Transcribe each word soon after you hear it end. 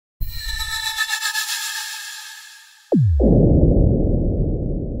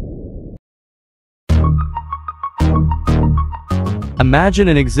Imagine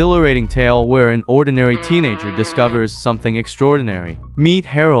an exhilarating tale where an ordinary teenager discovers something extraordinary. Meet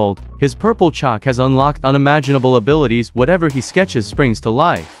Harold. His purple chalk has unlocked unimaginable abilities. Whatever he sketches springs to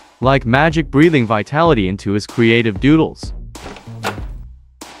life, like magic, breathing vitality into his creative doodles.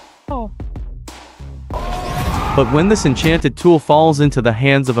 But when this enchanted tool falls into the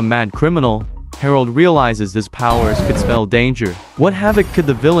hands of a mad criminal, Harold realizes his powers could spell danger. What havoc could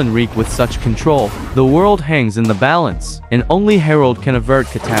the villain wreak with such control? The world hangs in the balance, and only Harold can avert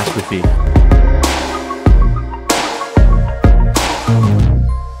catastrophe.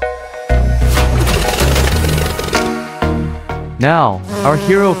 Now, our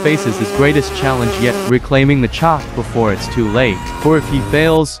hero faces his greatest challenge yet, reclaiming the chalk before it's too late. For if he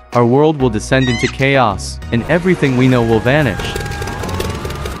fails, our world will descend into chaos, and everything we know will vanish.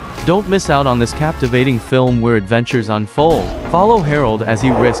 Don't miss out on this captivating film where adventures unfold. Follow Harold as he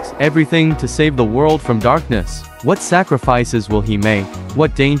risks everything to save the world from darkness. What sacrifices will he make?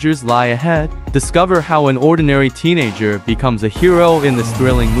 What dangers lie ahead? Discover how an ordinary teenager becomes a hero in this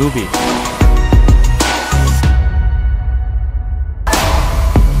thrilling movie.